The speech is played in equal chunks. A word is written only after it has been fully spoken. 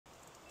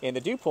and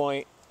the dew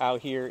point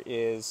out here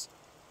is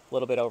a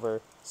little bit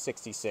over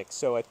 66.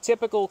 So a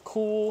typical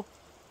cool,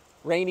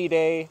 rainy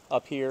day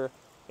up here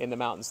in the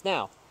mountains.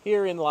 Now,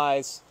 herein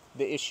lies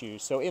the issue.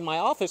 So in my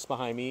office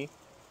behind me,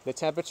 the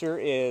temperature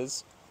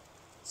is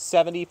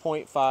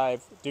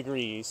 70.5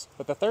 degrees,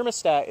 but the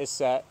thermostat is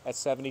set at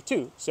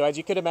 72. So as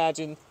you could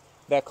imagine,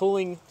 that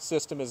cooling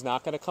system is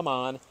not going to come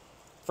on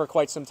for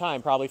quite some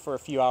time, probably for a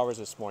few hours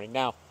this morning.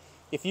 Now,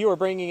 if you are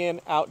bringing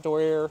in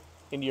outdoor air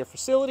into your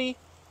facility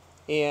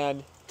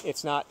and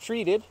it's not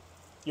treated,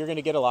 you're going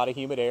to get a lot of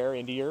humid air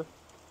into your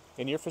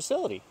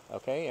facility,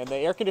 okay? And the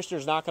air conditioner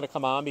is not going to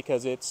come on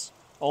because it's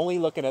only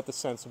looking at the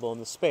sensible in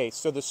the space.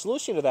 So the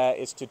solution to that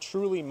is to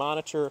truly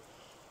monitor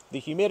the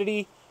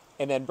humidity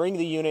and then bring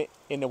the unit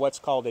into what's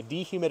called a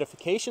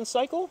dehumidification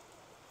cycle,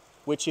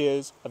 which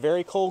is a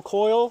very cold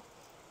coil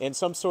and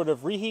some sort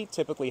of reheat,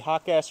 typically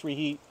hot gas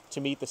reheat,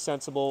 to meet the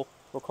sensible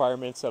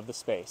requirements of the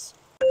space.